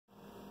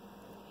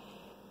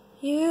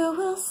You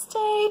will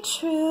stay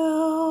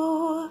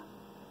true,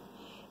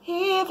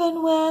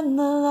 even when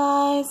the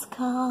lies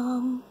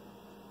come.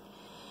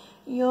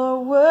 Your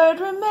word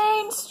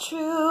remains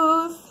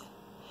truth,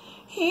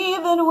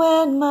 even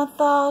when my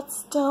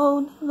thoughts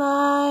don't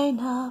line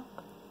up.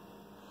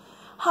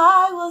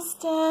 I will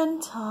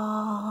stand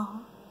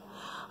tall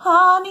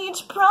on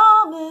each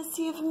promise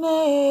you've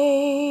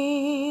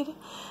made.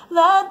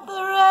 Let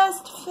the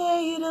rest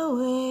fade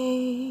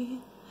away.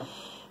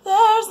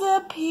 There's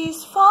a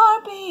peace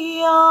far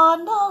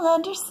beyond all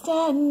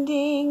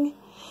understanding.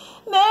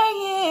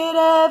 May it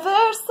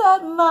ever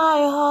set my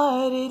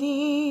heart at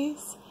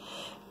ease.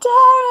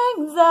 Dare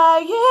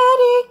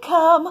anxiety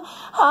come,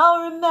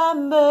 I'll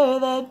remember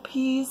that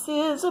peace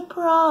is a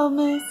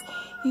promise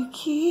you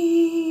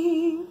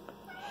keep.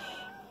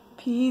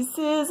 Peace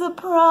is a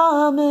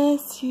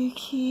promise you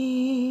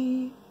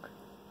keep.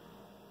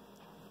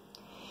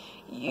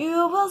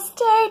 You will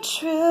stay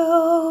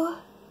true,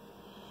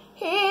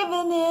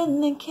 even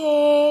in the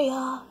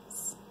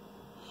chaos.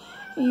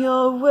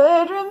 Your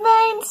word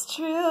remains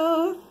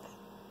truth,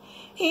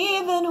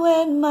 even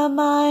when my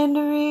mind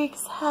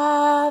wreaks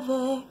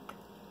havoc.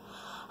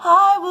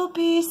 I will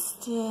be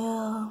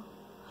still,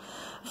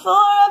 for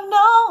I've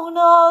known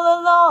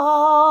all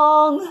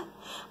along,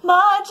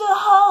 my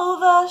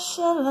Jehovah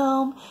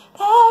Shalom,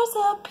 there's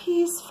a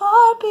peace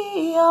far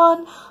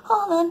beyond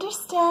all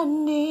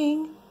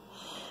understanding.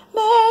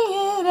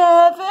 May it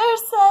ever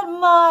set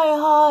my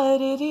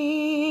heart at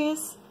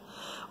ease.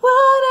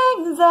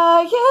 When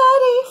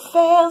anxiety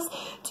fails,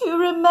 to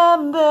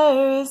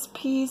remember His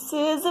peace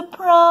is a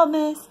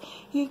promise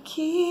you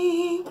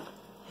keep.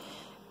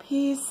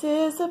 Peace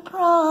is a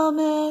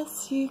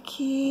promise you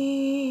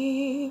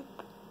keep.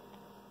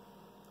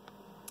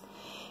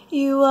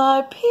 You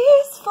are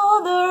peace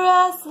for the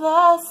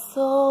restless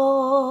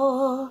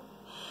soul.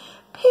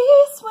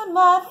 Peace when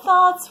my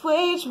thoughts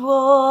wage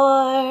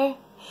war.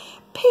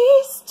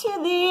 Peace to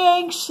the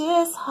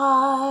anxious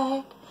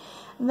heart.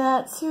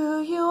 That's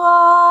who you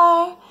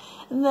are.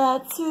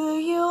 That's who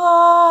you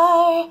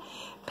are.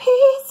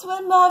 Peace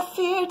when my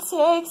fear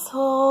takes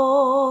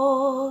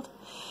hold.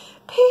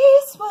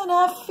 Peace when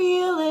I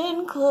feel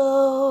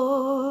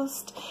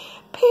enclosed.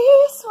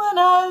 Peace when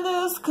I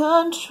lose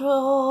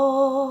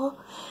control.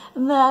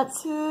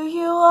 That's who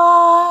you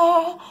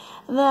are.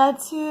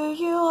 That's who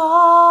you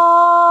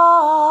are.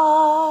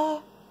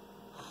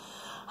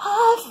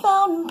 I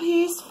found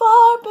peace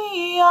far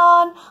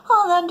beyond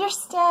all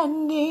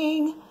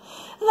understanding.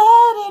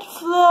 Let it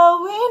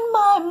flow when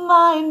my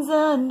mind's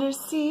under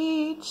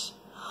siege.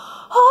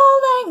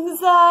 All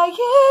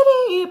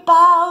anxiety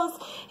bows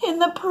in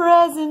the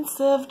presence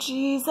of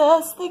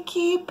Jesus, the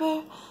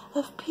keeper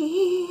of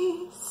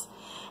peace.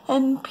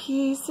 And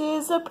peace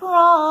is a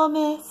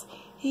promise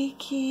He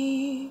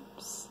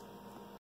keeps.